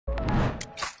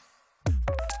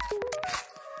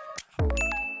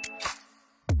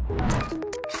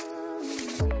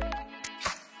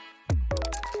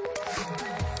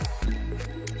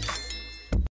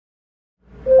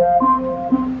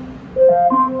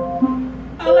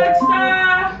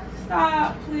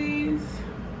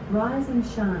Rise and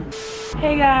shine.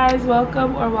 Hey guys,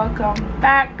 welcome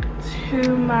back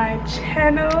to my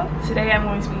channel. Today I'm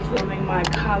going to be filming my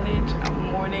college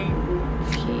morning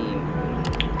routine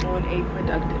on a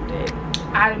productive day.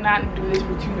 I do not do this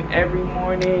routine every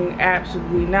morning,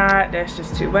 absolutely not. That's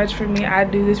just too much for me. I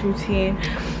do this routine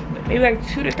maybe like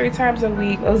 2 to 3 times a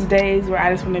week, those days where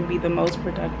I just want to be the most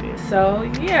productive. So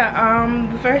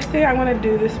yeah, the first thing I'm going to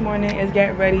do this morning is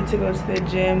get ready to go to the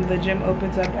gym. The gym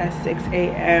opens up at 6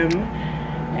 a.m.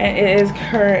 and it is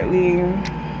currently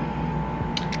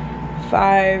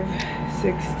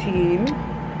 5:16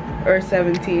 or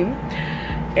 17,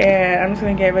 and I'm just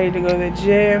gonna get ready to go to the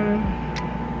gym,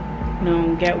 you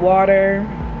know, get water,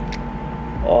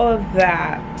 all of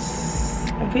that.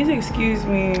 And please excuse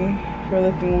me for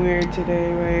looking weird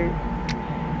today, like,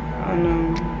 I don't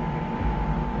know.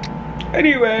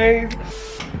 Anyways,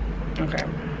 okay,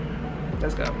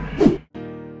 let's go.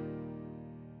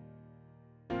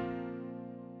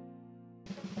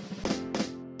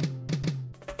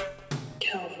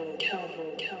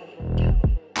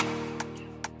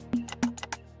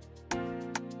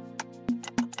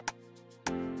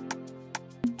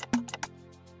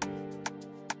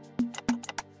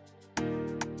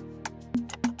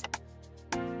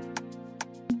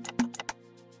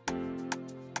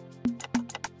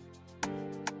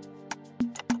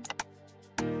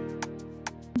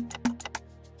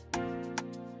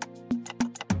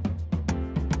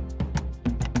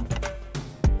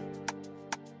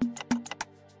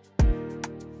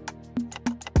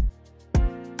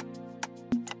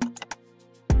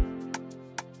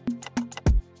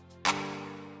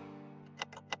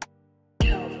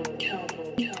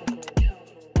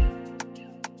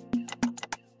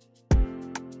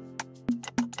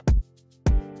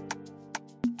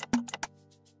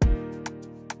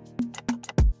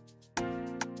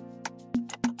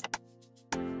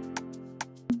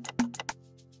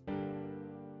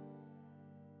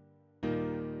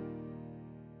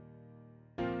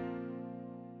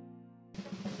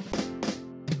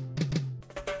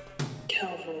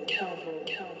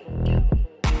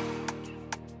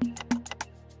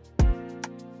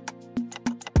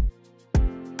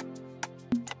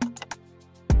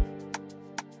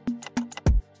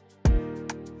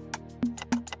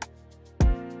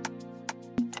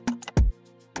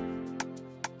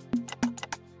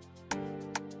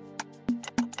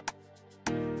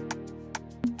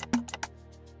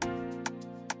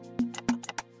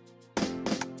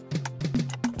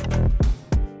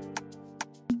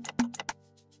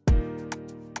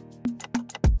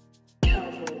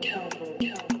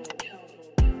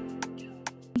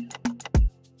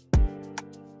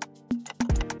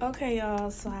 Okay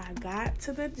y'all, so I got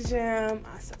to the gym.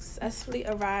 I successfully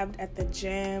arrived at the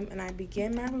gym and I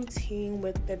began my routine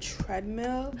with the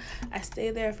treadmill. I stay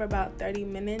there for about 30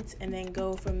 minutes and then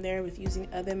go from there with using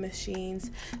other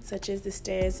machines such as the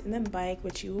stairs and the bike,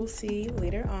 which you will see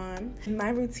later on. My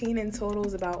routine in total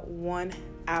is about 1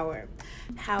 hour.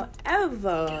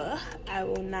 However, I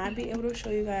will not be able to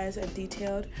show you guys a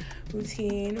detailed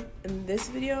routine in this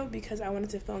video because I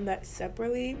wanted to film that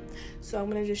separately. So I'm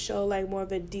going to just show like more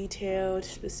of a detailed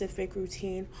specific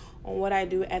routine on what I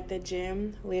do at the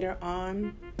gym later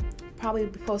on. Probably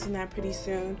be posting that pretty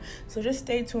soon, so just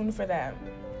stay tuned for that.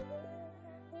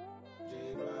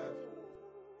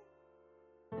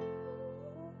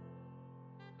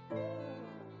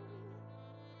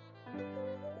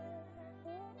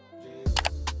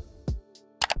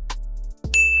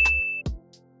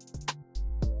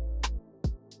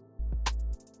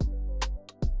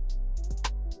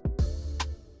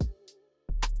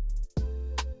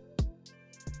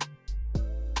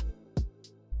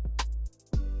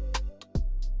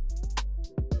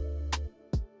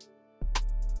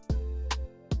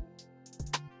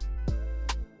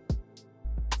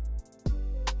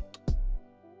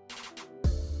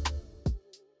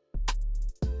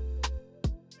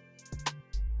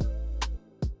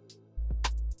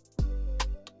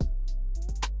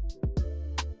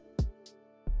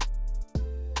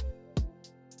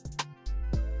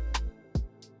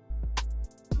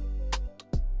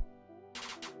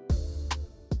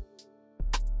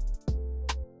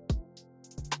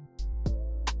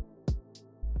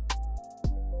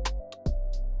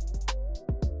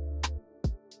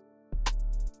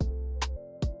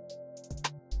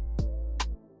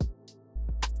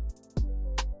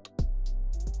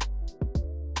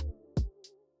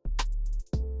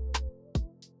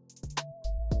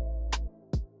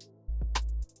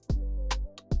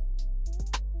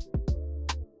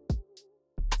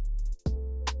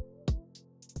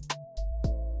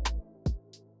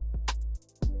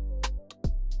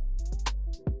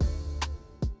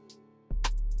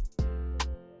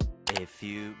 A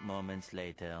few moments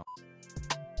later.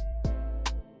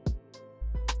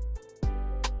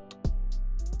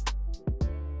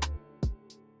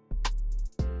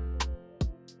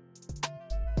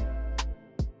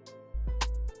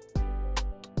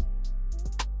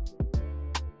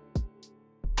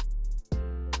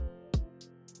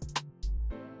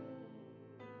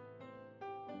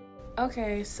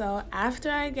 Okay, so after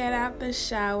I get out the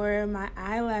shower, my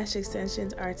eyelash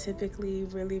extensions are typically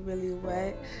really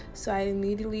wet. So I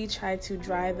immediately try to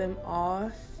dry them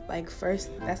off. Like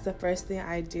first, that's the first thing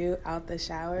I do out the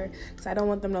shower. So I don't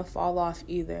want them to fall off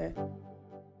either.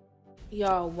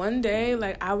 Y'all, one day,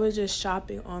 like, I was just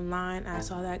shopping online. I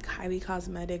saw that Kylie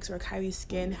Cosmetics or Kylie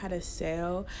Skin had a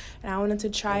sale, and I wanted to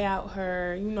try out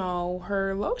her,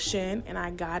 her lotion, and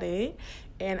I got it.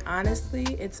 And honestly,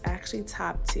 it's actually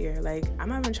top tier. Like, I'm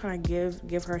not even trying to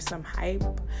give her some hype,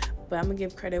 but I'm gonna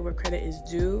give credit where credit is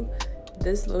due.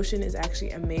 This lotion is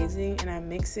actually amazing, and I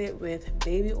mix it with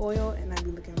baby oil, and I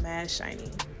be looking mad shiny.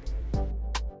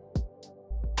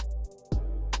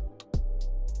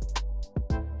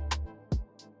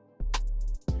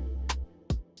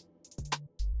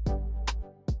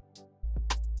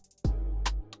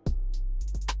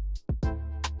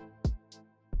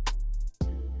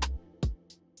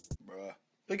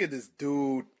 Look at this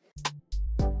dude.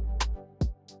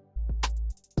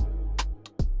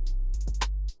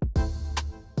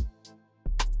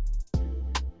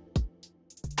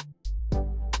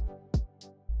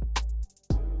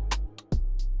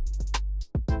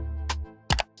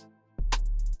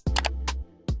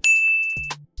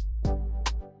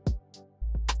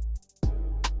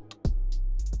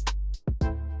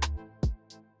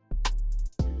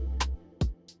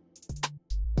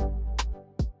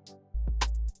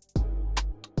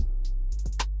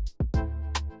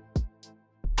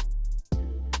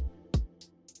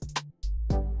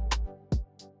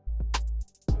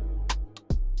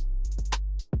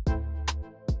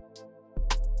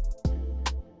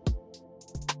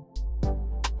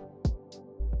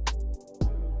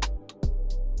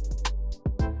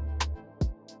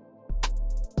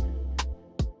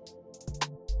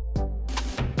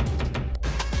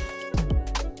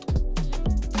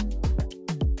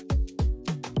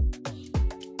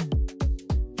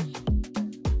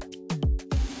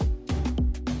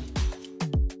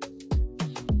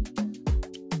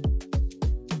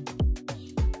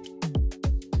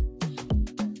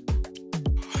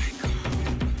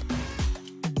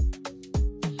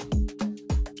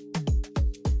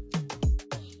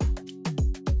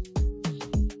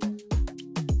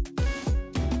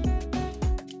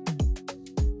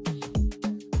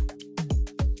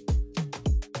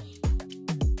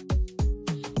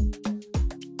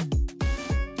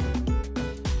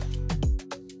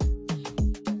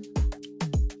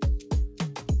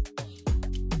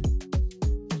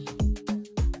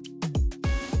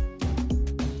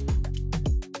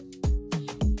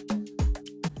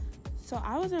 So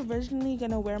I was originally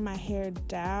gonna wear my hair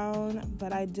down,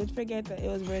 but I did forget that it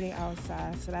was raining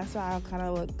outside, so that's why I kind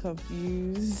of look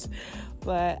confused.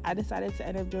 But I decided to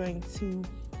end up doing 2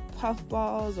 puff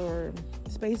balls or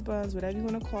space buns, whatever you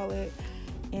want to call it,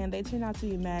 and they turned out to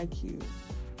be mad cute.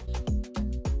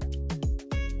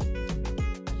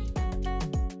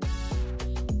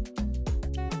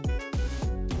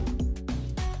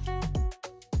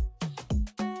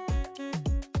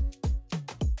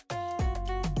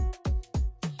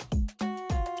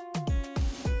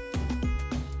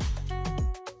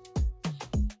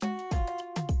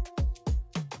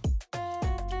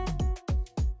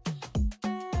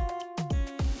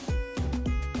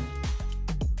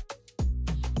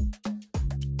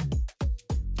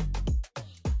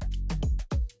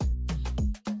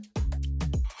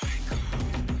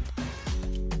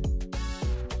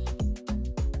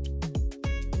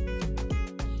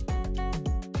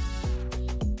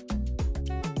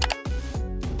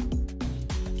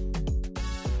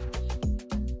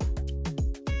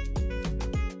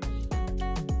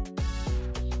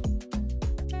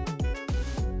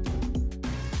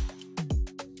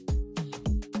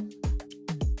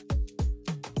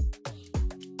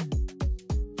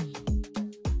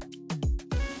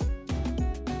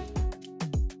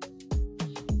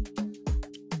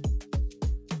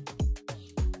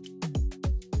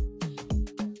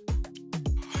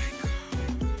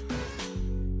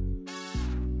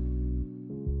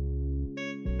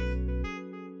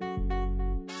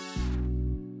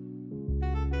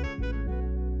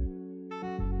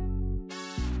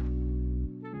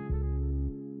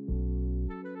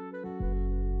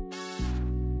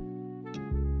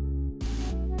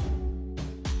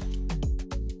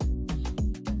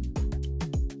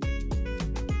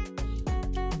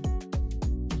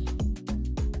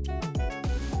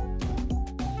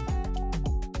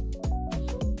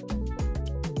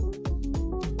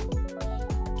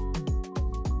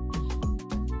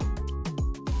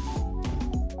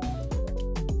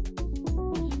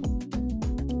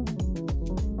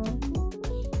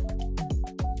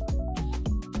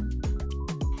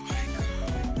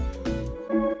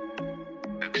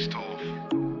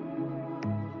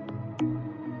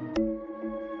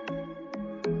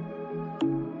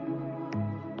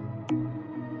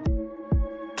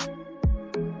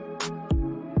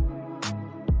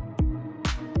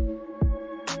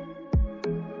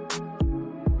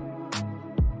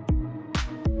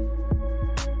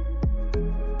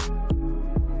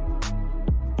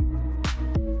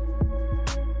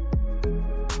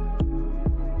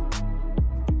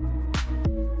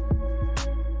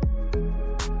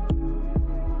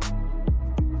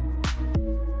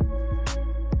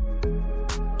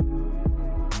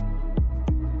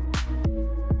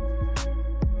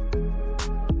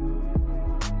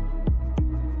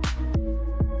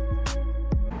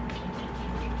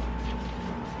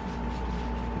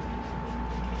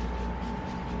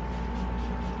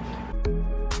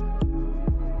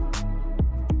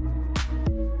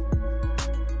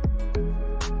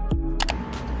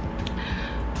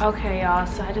 Okay, y'all,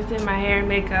 so I just did my hair and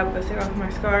makeup. Let's take off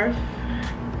my scarf.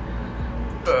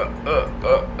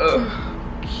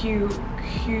 Cute,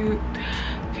 cute.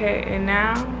 Okay, and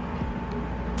now,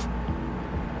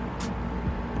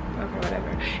 okay, whatever.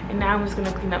 And now I'm just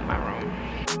gonna clean up my room.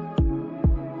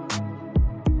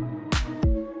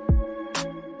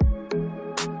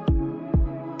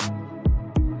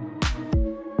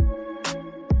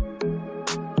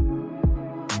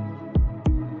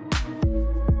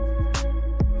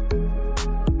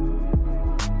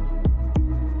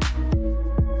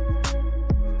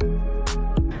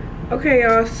 Okay,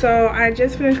 y'all, so I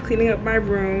just finished cleaning up my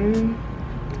room,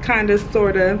 kinda,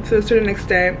 sorta, to a certain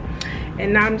extent,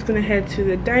 and now I'm just gonna head to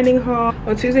the dining hall.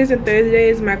 On Tuesdays and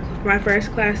Thursdays, my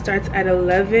first class starts at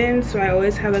 11, so I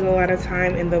always have like a lot of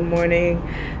time in the morning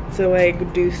to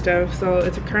like do stuff. So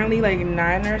it's currently like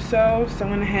 9 or so, so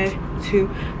I'm gonna head to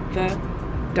the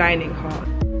dining hall.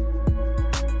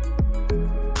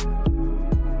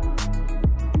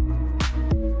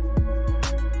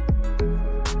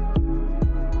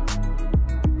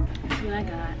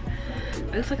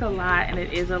 Looks like a lot, and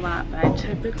it is a lot, but I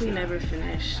typically never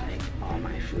finish like all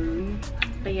my food.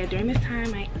 But yeah, during this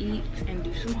time I eat and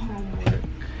do some homework,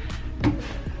 and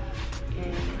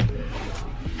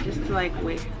just to like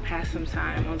wait past some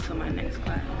time until my next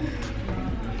class.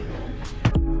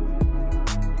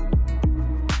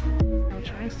 I'm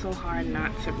trying so hard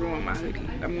not to ruin my hoodie.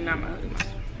 I mean, not my hoodie,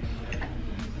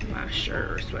 my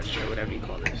shirt or sweatshirt, whatever you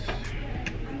call this.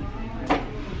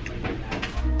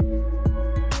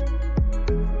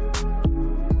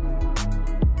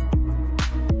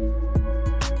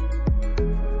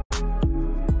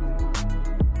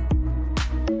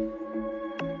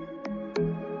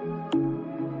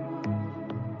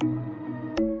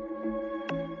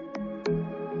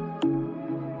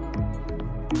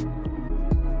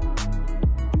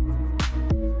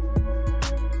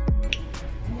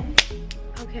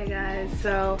 Okay guys,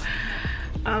 so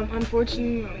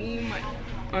unfortunately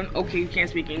okay, you can't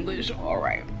speak English, all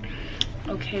right.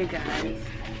 Okay guys,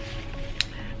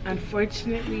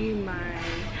 unfortunately my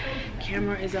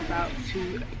camera is about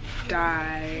to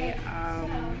die.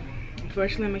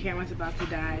 Unfortunately my camera is about to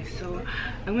die, so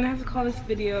I'm gonna have to call this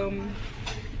video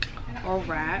a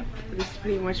wrap. This is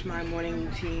pretty much my morning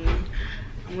routine.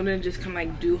 I'm gonna just kind of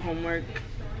like do homework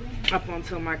up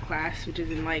until my class, which is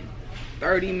in like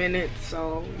 30 minutes.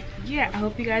 So yeah, I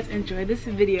hope you guys enjoyed this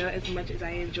video as much as I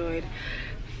enjoyed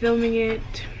filming it.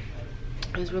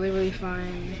 It was really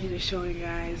fun just showing you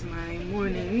guys my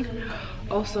morning.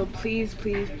 Also, please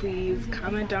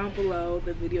comment down below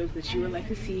the videos that you would like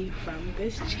to see from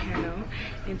this channel,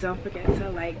 and don't forget to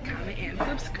like, comment, and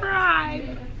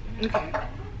subscribe. Okay,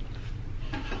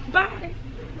 bye.